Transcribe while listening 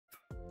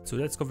So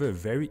let's cover a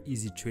very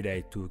easy trade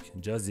I took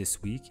just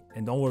this week,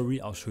 and don't worry,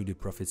 I'll show you the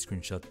profit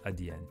screenshot at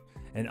the end.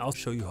 And I'll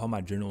show you how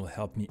my journal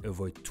helped me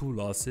avoid 2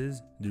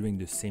 losses during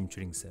the same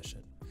trading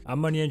session. I'm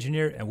a money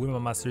engineer, and with my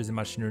master's in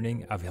machine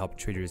learning, I've helped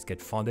traders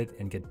get funded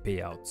and get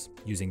payouts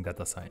using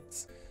data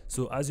science.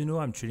 So as you know,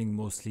 I'm trading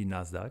mostly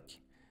NASDAQ.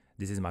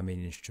 This is my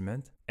main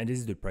instrument, and this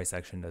is the price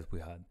action that we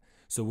had.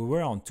 So we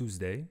were on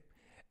Tuesday,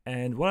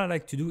 and what I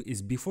like to do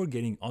is before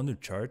getting on the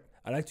chart,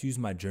 I like to use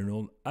my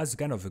journal as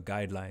kind of a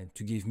guideline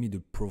to give me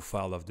the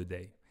profile of the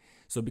day.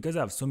 So because I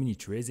have so many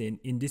trades, and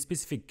in this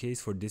specific case,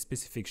 for this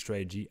specific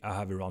strategy, I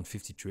have around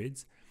 50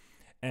 trades.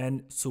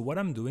 And so what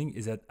I'm doing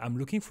is that I'm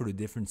looking for the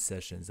different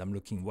sessions. I'm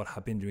looking what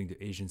happened during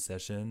the Asian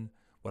session,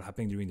 what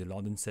happened during the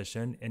London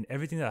session, and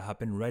everything that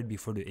happened right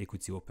before the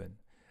equity open.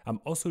 I'm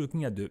also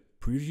looking at the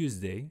previous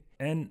day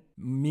and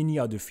many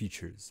other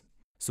features.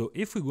 So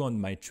if we go on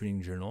my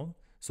trading journal,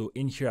 so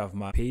in here I have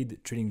my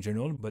paid trading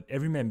journal, but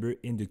every member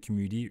in the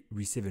community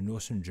receives a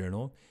Notion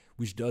journal,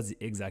 which does the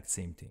exact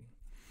same thing.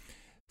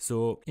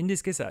 So in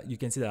this case, you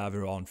can see that I have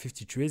around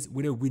 50 trades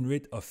with a win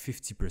rate of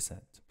 50%.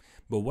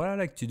 But what I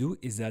like to do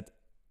is that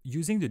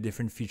using the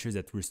different features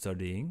that we're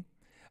studying,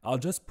 I'll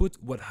just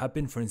put what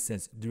happened, for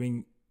instance,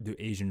 during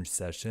the Asian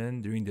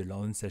session, during the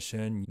London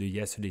session, the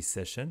yesterday's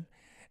session,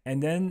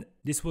 and then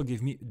this will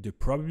give me the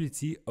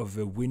probability of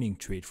a winning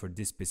trade for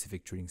this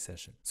specific trading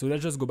session. So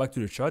let's just go back to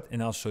the chart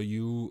and I'll show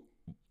you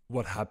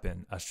what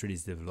happened as trade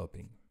is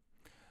developing.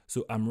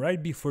 So I'm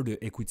right before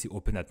the equity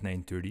open at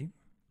 9:30,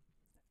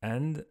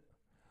 and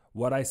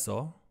what I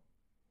saw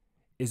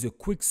is a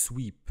quick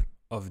sweep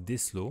of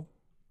this low,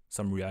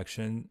 some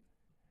reaction,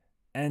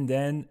 and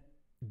then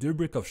the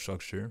break of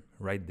structure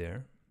right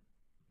there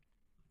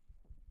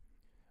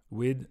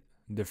with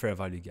the fair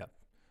value gap.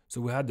 So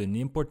we had an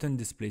important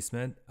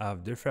displacement. I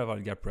have the fair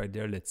value gap right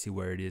there. Let's see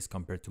where it is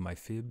compared to my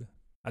fib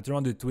at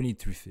around the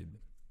 23 fib.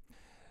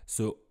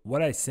 So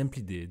what I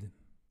simply did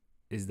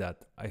is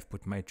that I've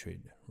put my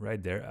trade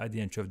right there at the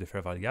entry of the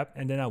fair value gap,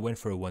 and then I went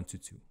for a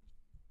 1-2.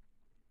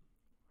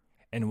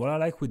 And what I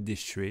like with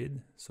this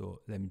trade, so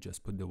let me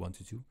just put the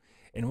 1-2.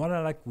 And what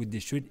I like with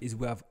this trade is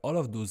we have all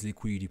of those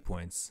liquidity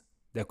points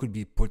that could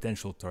be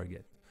potential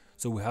target.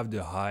 So we have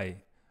the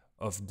high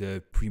of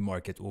the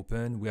pre-market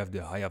open, we have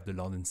the high of the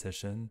London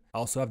session, I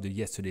also have the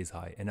yesterday's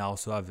high, and I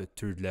also have a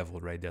third level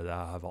right there that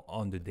I have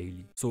on the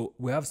daily. So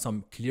we have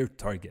some clear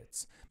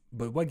targets.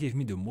 But what gave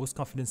me the most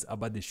confidence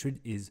about this trade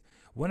is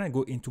when I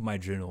go into my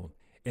journal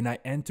and I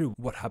enter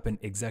what happened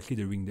exactly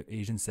during the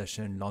Asian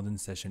session, London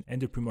session,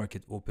 and the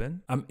pre-market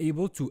open, I'm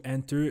able to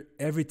enter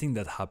everything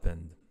that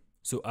happened.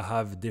 So I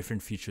have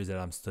different features that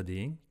I'm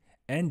studying,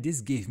 and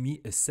this gave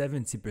me a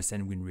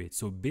 70% win rate.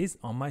 So based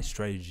on my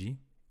strategy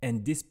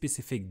and this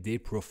specific day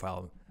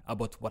profile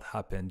about what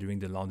happened during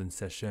the London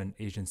session,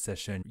 Asian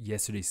session,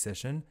 yesterday's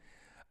session,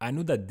 I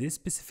know that this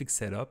specific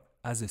setup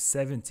has a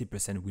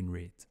 70% win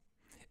rate.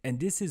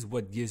 And this is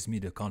what gives me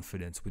the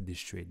confidence with this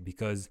trade,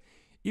 because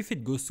if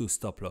it goes to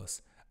stop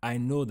loss, I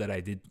know that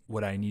I did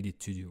what I needed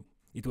to do.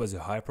 It was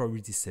a high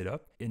probability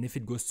setup, and if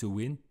it goes to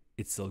win,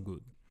 it's still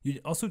good. You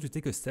need also to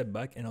take a step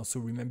back and also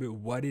remember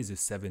what is a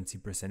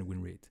 70%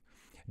 win rate.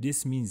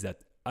 This means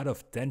that out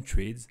of 10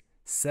 trades,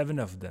 7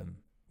 of them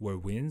were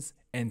wins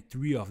and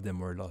 3 of them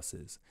were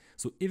losses.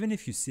 So even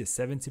if you see a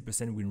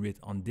 70% win rate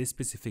on this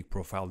specific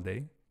profile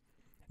day,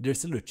 there's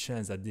still a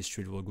chance that this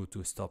trade will go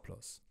to a stop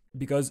loss.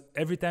 Because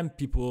every time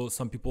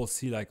some people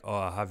see like, oh,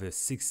 I have a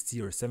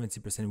 60 or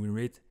 70% win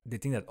rate, they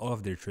think that all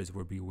of their trades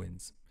will be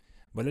wins.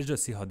 But let's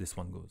just see how this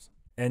one goes.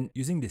 And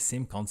using the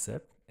same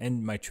concept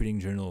and my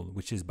trading journal,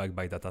 which is backed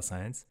by data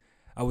science,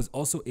 I was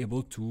also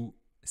able to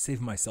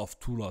save myself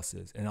 2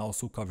 losses, and I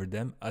also covered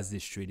them as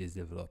this trade is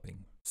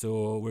developing.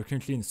 So we're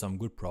currently in some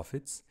good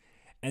profits.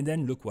 And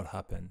then look what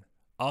happened.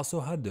 I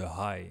also had the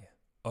high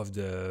of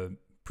the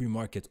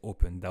pre-market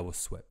open that was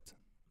swept.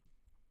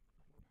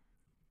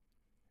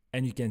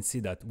 And you can see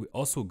that we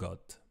also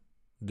got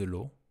the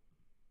low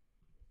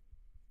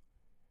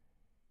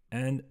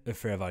and a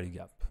fair value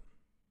gap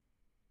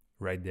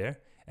right there.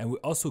 And we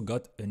also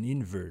got an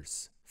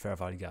inverse fair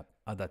value gap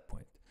at that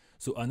point.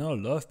 So I know a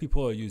lot of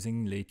people are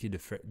using lately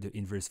the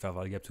inverse fair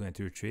value gap to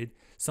enter a trade.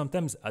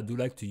 Sometimes I do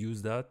like to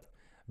use that,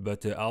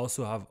 but I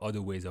also have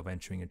other ways of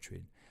entering a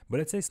trade. But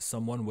let's say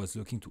someone was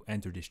looking to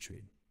enter this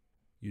trade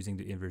using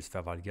the inverse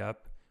fair value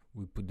gap.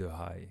 We put the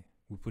high,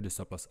 we put the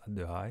stop loss at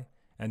the high,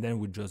 and then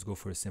we just go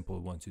for a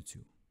simple 1-2.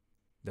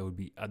 That would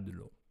be at the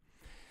low.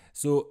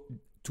 So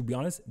to be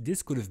honest,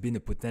 this could have been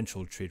a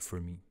potential trade for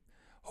me.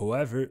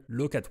 However,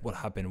 look at what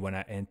happened when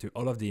I enter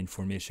all of the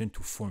information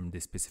to form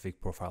this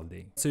specific profile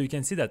day. So you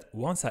can see that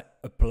once I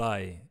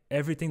apply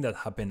everything that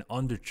happened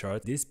on the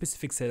chart, this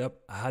specific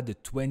setup had a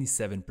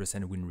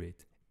 27% win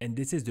rate. And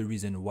this is the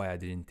reason why I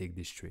didn't take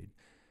this trade.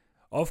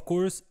 Of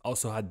course, I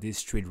also had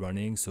this trade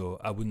running, so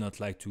I would not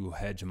like to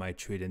hedge my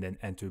trade and then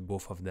enter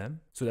both of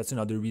them. So that's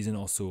another reason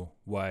also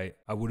why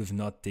I would have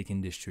not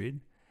taken this trade.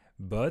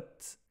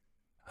 But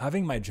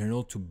having my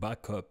journal to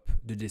back up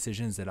the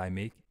decisions that I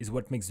make is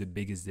what makes the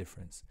biggest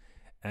difference.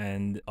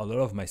 And a lot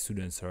of my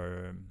students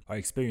are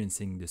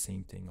experiencing the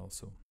same thing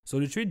also. So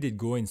the trade did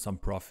go in some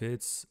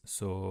profits.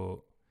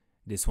 So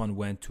this one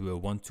went to a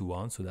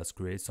 1-to-1, so that's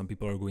great. Some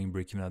people are going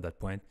break even at that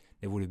point.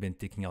 They would have been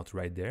taking out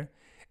right there.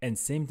 And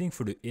same thing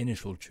for the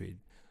initial trade.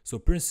 So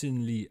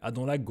personally, I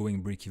don't like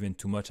going break even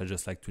too much. I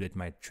just like to let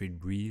my trade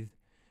breathe.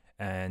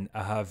 And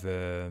I have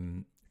a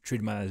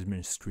trade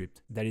management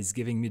script that is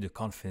giving me the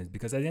confidence,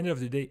 because at the end of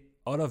the day,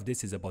 all of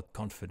this is about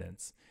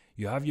confidence.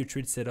 You have your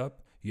trade set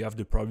up, you have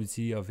the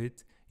probability of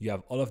it, you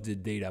have all of the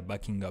data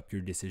backing up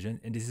your decision,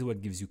 and this is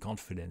what gives you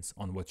confidence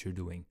on what you're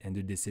doing and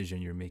the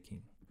decision you're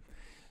making.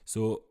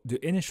 So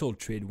the initial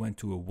trade went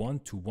to a 1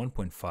 to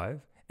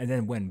 1.5 and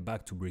then went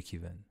back to break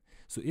even.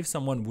 So if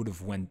someone would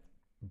have went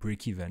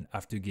break even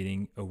after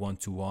getting a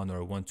 1-to-1 or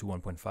a 1 to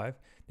 1.5,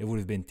 they would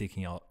have been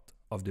taking out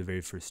of the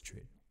very first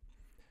trade.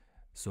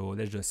 So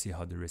let's just see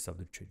how the rest of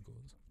the trade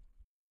goes.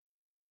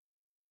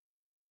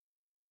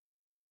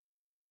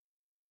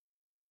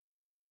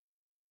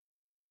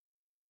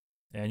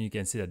 And you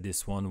can see that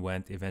this one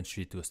went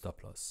eventually to a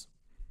stop loss.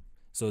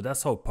 So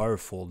that's how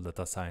powerful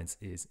data science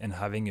is, and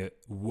having a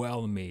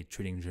well-made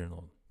trading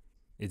journal.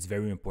 It's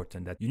very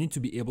important that you need to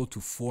be able to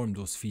form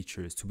those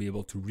features to be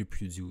able to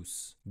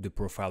reproduce the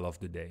profile of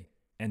the day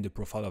and the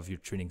profile of your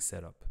trading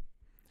setup.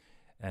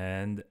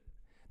 And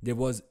there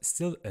was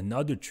still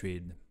another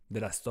trade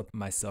that I stopped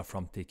myself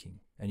from taking.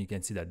 And you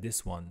can see that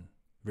this one,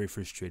 very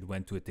first trade,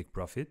 went to a take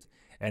profit,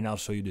 and I'll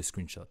show you the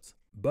screenshots.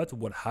 But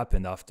what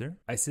happened after,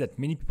 I see that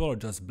many people are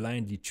just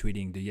blindly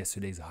trading the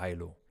yesterday's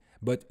high-low.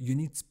 But you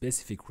need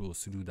specific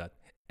rules to do that.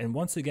 And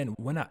once again,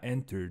 when I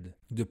entered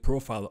the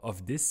profile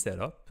of this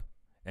setup,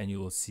 and you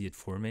will see it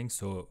forming,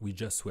 so we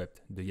just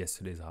swept the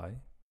yesterday's high.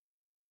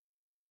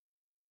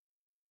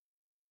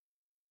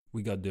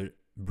 We got the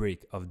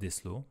break of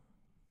this low.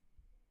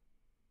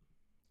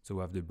 So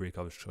we have the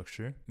breakout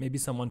structure. Maybe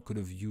someone could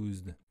have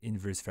used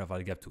inverse fair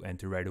value gap to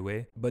enter right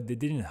away, but they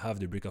didn't have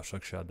the breakout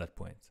structure at that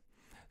point.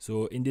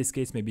 So in this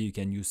case, maybe you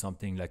can use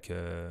something like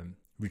a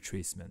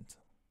retracement.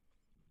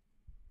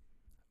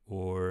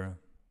 Or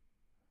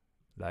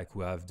like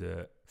we have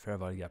the fair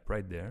value gap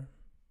right there,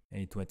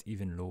 and it went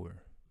even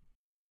lower.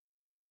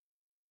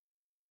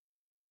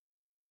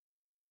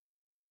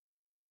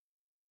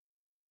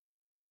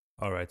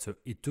 All right, so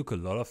it took a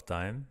lot of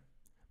time,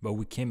 but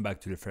we came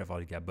back to the fair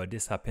value gap. But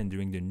this happened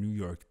during the New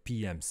York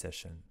PM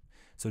session.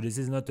 So this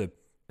is not a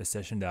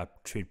session that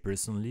I trade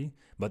personally,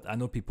 but I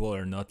know people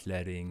are not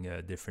letting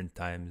different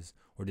times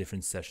or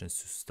different sessions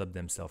to stop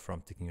themselves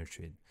from taking a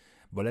trade.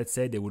 But let's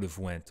say they would have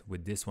went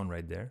with this one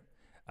right there.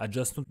 I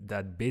just know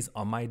that based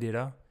on my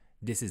data,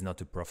 this is not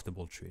a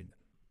profitable trade.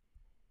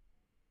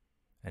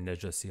 And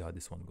let's just see how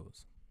this one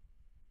goes.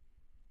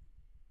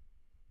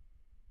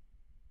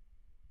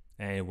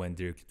 And it went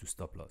directly to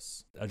stop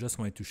loss. I just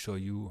wanted to show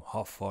you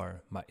how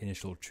far my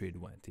initial trade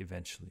went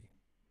eventually.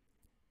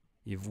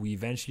 If we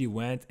eventually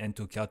went and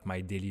took out my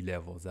daily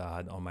levels that I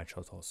had on my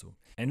chart also.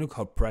 And look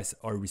how prices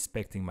are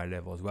respecting my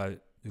levels. We had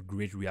a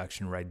great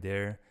reaction right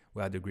there.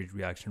 We had a great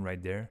reaction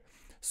right there.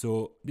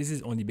 So this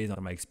is only based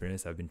on my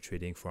experience. I've been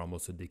trading for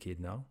almost a decade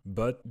now.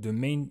 But the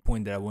main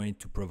point that I wanted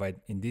to provide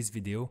in this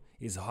video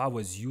is how I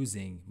was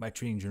using my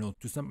trading journal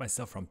to stop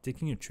myself from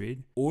taking a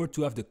trade or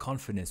to have the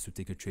confidence to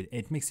take a trade.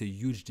 And it makes a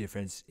huge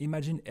difference.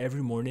 Imagine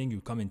every morning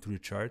you come into the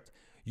chart,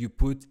 you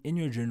put in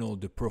your journal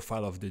the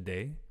profile of the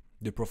day,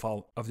 the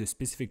profile of the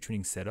specific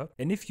trading setup.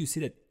 And if you see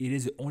that it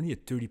is only a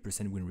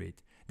 30% win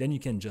rate, then you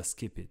can just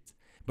skip it.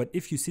 But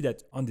if you see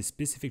that on the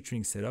specific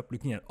trading setup,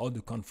 looking at all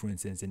the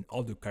confluences and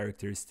all the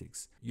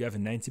characteristics, you have a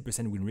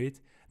 90% win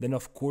rate, then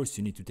of course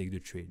you need to take the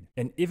trade.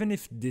 And even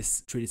if this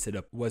trade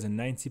setup was a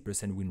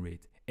 90% win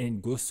rate and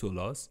it goes to a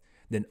loss,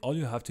 then all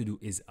you have to do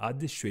is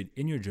add this trade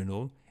in your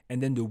journal,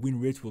 and then the win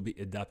rate will be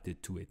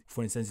adapted to it.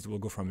 For instance, it will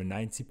go from a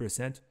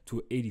 90%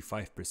 to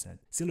 85%.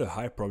 Still a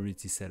high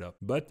probability setup,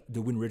 but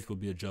the win rate will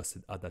be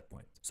adjusted at that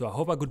point. So I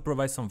hope I could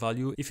provide some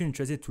value. If you're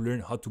interested to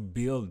learn how to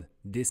build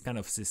this kind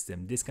of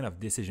system, this kind of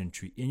decision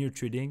tree in your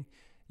trading,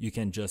 you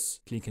can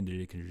just click in the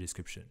link in the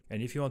description.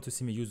 And if you want to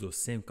see me use those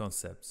same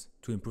concepts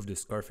to improve the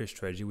Scarface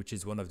strategy, which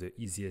is one of the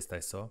easiest I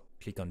saw,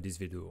 click on this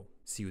video.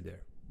 See you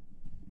there.